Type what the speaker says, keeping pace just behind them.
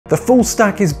The full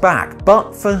stack is back,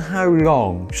 but for how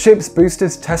long? Ships,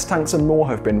 boosters, test tanks and more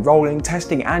have been rolling,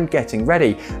 testing and getting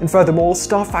ready, and furthermore,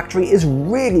 Starfactory is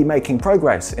really making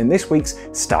progress in this week's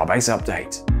Starbase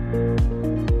update.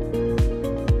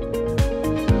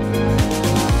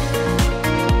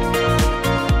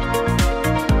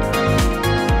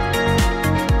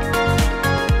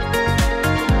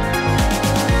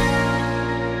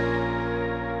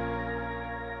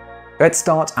 Let's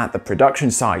start at the production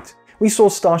site. We saw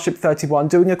Starship 31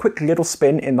 doing a quick little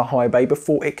spin in the high bay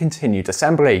before it continued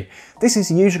assembly. This is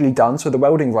usually done so the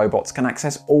welding robots can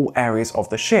access all areas of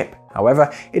the ship.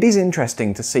 However, it is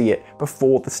interesting to see it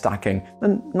before the stacking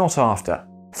and not after.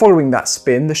 Following that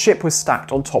spin, the ship was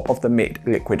stacked on top of the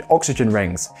mid-liquid oxygen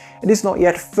rings. It is not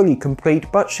yet fully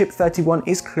complete, but Ship 31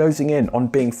 is closing in on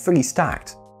being fully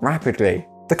stacked rapidly.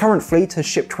 The current fleet has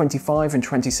Ship 25 and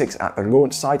 26 at the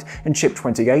launch site, and Ship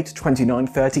 28, 29,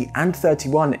 30 and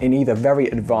 31 in either very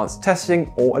advanced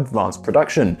testing or advanced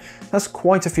production. That's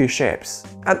quite a few ships.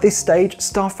 At this stage,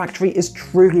 Starfactory is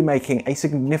truly making a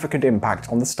significant impact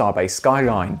on the Starbase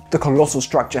Skyline. The colossal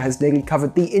structure has nearly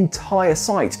covered the entire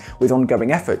site, with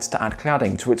ongoing efforts to add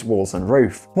cladding to its walls and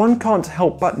roof. One can't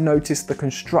help but notice the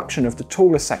construction of the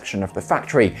taller section of the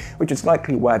factory, which is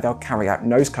likely where they'll carry out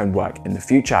nose cone work in the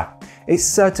future. It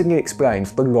certainly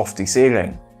explains the lofty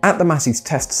ceiling. At the Massey's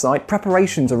test site,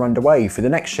 preparations are underway for the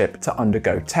next ship to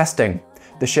undergo testing.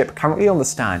 The ship currently on the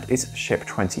stand is Ship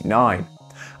 29.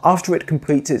 After it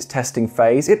completes its testing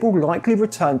phase, it will likely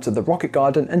return to the rocket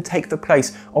garden and take the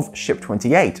place of Ship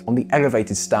 28 on the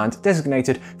elevated stand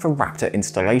designated for Raptor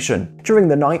installation. During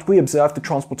the night, we observed the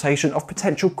transportation of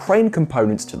potential crane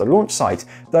components to the launch site,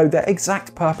 though their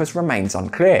exact purpose remains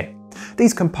unclear.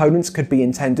 These components could be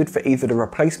intended for either the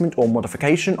replacement or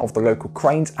modification of the local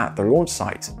cranes at the launch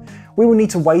site. We will need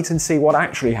to wait and see what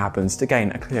actually happens to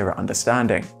gain a clearer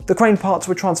understanding. The crane parts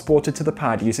were transported to the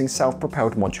pad using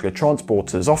self-propelled modular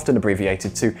transporters, often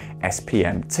abbreviated to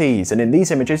SPMTs, and in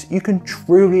these images you can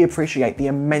truly appreciate the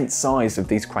immense size of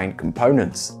these crane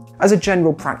components. As a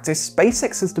general practice,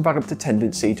 SpaceX has developed a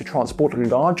tendency to transport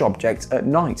large objects at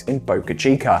night in Boca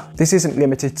Chica. This isn't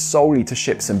limited solely to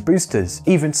ships and boosters.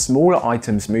 Even smaller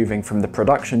items moving from the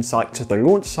production site to the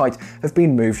launch site have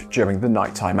been moved during the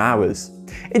nighttime hours.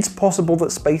 It's possible that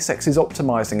SpaceX is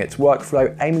optimizing its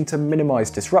workflow, aiming to minimize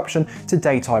disruption to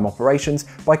daytime operations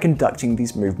by conducting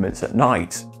these movements at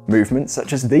night. Movements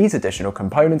such as these additional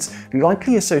components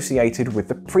likely associated with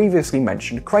the previously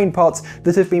mentioned crane parts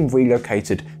that have been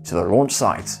relocated to the launch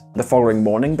site. The following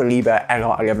morning, the Liebherr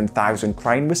LR11000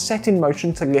 crane was set in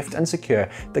motion to lift and secure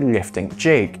the lifting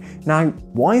jig. Now,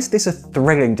 why is this a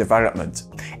thrilling development?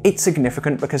 It's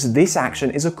significant because this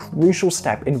action is a crucial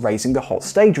step in raising the hot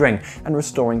stage ring and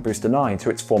restoring Booster 9 to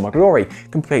its former glory,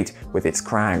 complete with its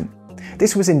crown.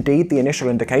 This was indeed the initial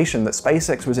indication that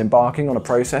SpaceX was embarking on a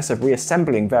process of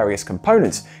reassembling various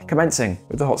components, commencing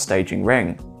with the hot staging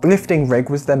ring. The lifting rig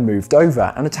was then moved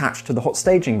over and attached to the hot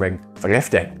staging ring for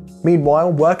lifting.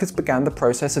 Meanwhile, workers began the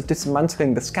process of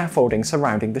dismantling the scaffolding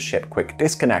surrounding the ship quick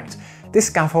disconnect. This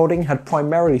scaffolding had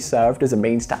primarily served as a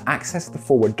means to access the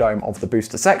forward dome of the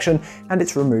booster section, and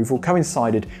its removal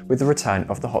coincided with the return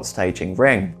of the hot staging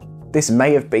ring. This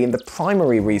may have been the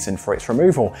primary reason for its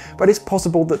removal, but it's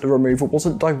possible that the removal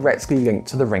wasn't directly linked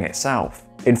to the ring itself.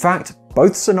 In fact,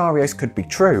 both scenarios could be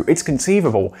true. It's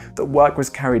conceivable that work was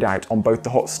carried out on both the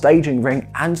hot staging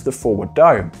ring and the forward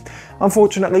dome.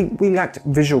 Unfortunately, we lacked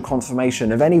visual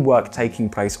confirmation of any work taking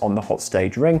place on the hot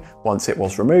stage ring once it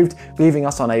was removed, leaving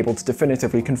us unable to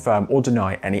definitively confirm or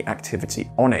deny any activity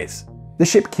on it. The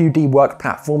Ship QD work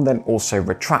platform then also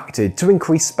retracted to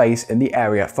increase space in the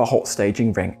area for hot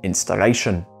staging ring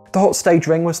installation. The hot stage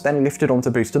ring was then lifted onto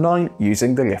Booster 9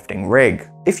 using the lifting rig.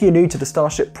 If you're new to the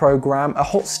Starship program, a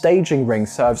hot staging ring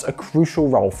serves a crucial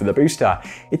role for the booster.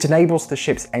 It enables the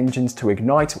ship's engines to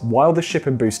ignite while the ship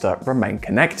and booster remain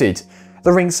connected.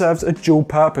 The ring serves a dual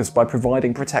purpose by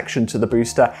providing protection to the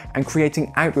booster and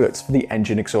creating outlets for the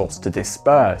engine exhaust to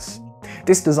disperse.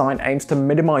 This design aims to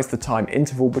minimize the time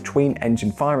interval between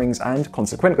engine firings and,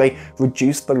 consequently,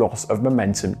 reduce the loss of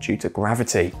momentum due to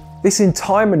gravity. This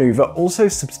entire maneuver also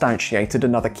substantiated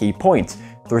another key point.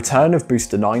 The return of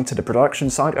Booster 9 to the production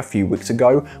site a few weeks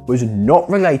ago was not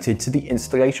related to the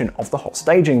installation of the hot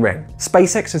staging ring.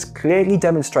 SpaceX has clearly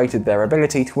demonstrated their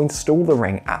ability to install the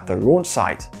ring at the launch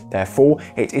site. Therefore,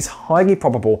 it is highly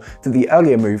probable that the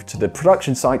earlier move to the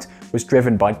production site was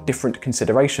driven by different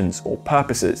considerations or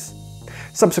purposes.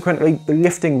 Subsequently, the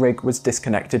lifting rig was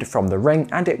disconnected from the ring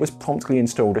and it was promptly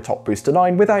installed atop Booster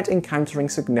 9 without encountering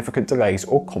significant delays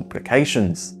or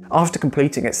complications. After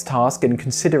completing its task and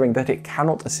considering that it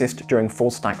cannot assist during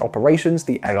full stack operations,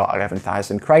 the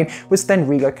LR11000 crane was then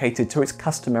relocated to its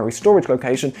customary storage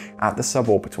location at the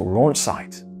suborbital launch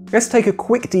site. Let's take a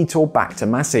quick detour back to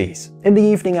Massey's. In the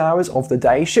evening hours of the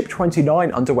day, Ship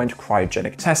 29 underwent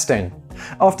cryogenic testing.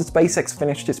 After SpaceX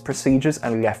finished its procedures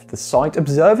and left the site,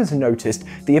 observers noticed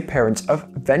the appearance of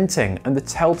venting and the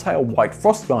telltale white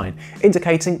frost line,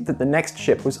 indicating that the next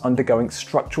ship was undergoing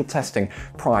structural testing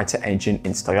prior to engine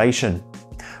installation.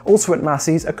 Also at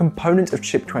Massey's, a component of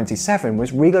Ship 27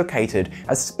 was relocated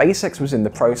as SpaceX was in the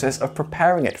process of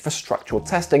preparing it for structural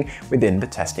testing within the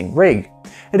testing rig.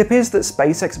 It appears that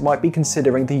SpaceX might be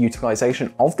considering the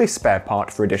utilization of this spare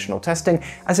part for additional testing,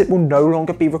 as it will no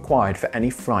longer be required for any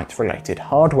flight-related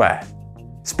hardware.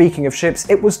 Speaking of ships,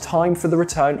 it was time for the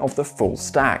return of the full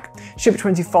stack. Ship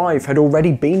 25 had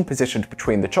already been positioned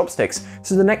between the chopsticks,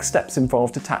 so the next steps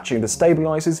involved attaching the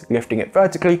stabilizers, lifting it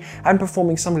vertically, and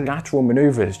performing some lateral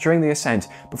maneuvers during the ascent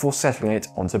before settling it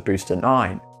onto Booster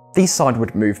 9. These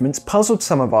sideward movements puzzled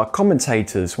some of our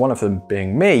commentators, one of them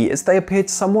being me, as they appeared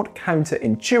somewhat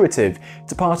counterintuitive,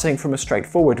 departing from a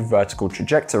straightforward vertical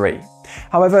trajectory.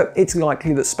 However, it's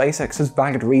likely that SpaceX has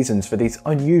valid reasons for these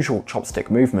unusual chopstick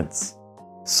movements.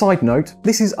 Side note,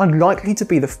 this is unlikely to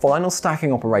be the final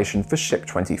stacking operation for Ship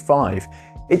 25.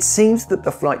 It seems that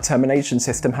the flight termination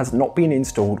system has not been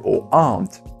installed or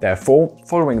armed. Therefore,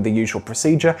 following the usual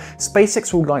procedure,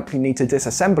 SpaceX will likely need to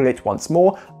disassemble it once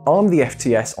more, arm the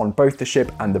FTS on both the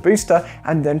ship and the booster,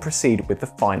 and then proceed with the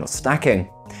final stacking.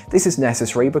 This is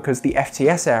necessary because the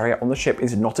FTS area on the ship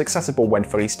is not accessible when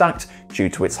fully stacked due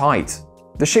to its height.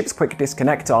 The ship's quick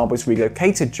disconnect arm was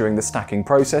relocated during the stacking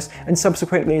process and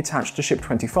subsequently attached to Ship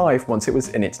 25 once it was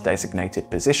in its designated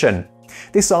position.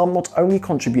 This arm not only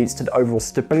contributes to the overall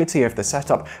stability of the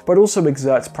setup, but also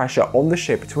exerts pressure on the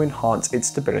ship to enhance its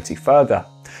stability further.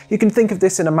 You can think of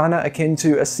this in a manner akin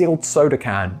to a sealed soda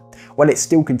can. While it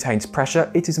still contains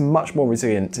pressure, it is much more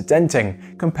resilient to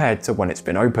denting compared to when it's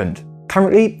been opened.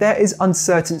 Currently, there is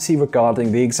uncertainty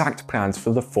regarding the exact plans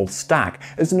for the full stack,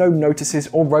 as no notices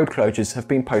or road closures have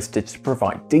been posted to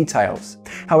provide details.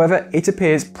 However, it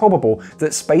appears probable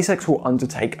that SpaceX will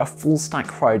undertake a full stack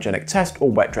cryogenic test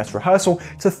or wet dress rehearsal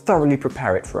to thoroughly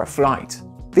prepare it for a flight.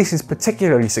 This is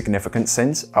particularly significant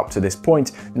since, up to this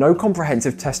point, no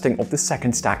comprehensive testing of the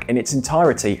second stack in its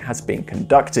entirety has been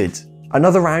conducted.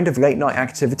 Another round of late-night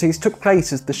activities took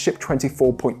place as the Ship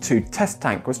 24.2 test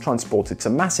tank was transported to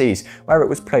Massey's, where it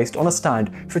was placed on a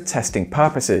stand for testing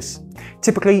purposes.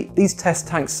 Typically, these test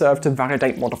tanks serve to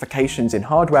validate modifications in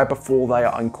hardware before they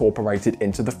are incorporated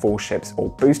into the full ships or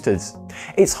boosters.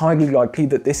 It's highly likely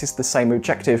that this is the same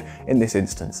objective in this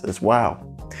instance as well.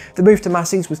 The move to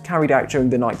Massey's was carried out during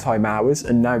the nighttime hours,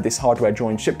 and now this hardware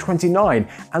joins Ship 29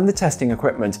 and the testing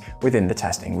equipment within the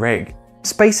testing rig.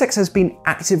 SpaceX has been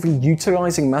actively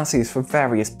utilising Massey's for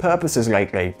various purposes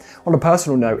lately. On a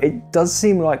personal note, it does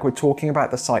seem like we're talking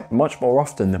about the site much more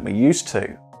often than we used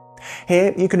to.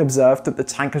 Here, you can observe that the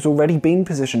tank has already been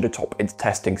positioned atop its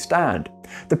testing stand.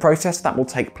 The process that will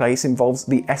take place involves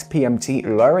the SPMT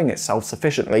lowering itself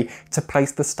sufficiently to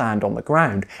place the stand on the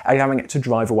ground, allowing it to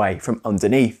drive away from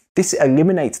underneath. This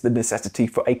eliminates the necessity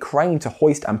for a crane to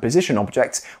hoist and position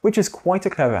objects, which is quite a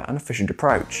clever and efficient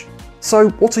approach. So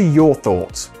what are your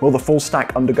thoughts? Will the full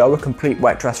stack undergo a complete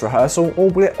wet dress rehearsal, or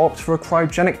will it opt for a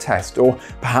cryogenic test, or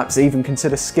perhaps even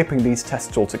consider skipping these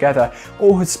tests altogether,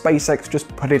 or has SpaceX just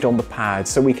put it on the pad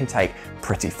so we can take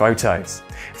pretty photos?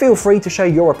 Feel free to share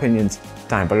your opinions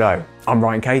down below.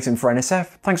 I'm Caton for NSF,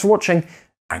 thanks for watching,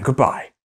 and goodbye.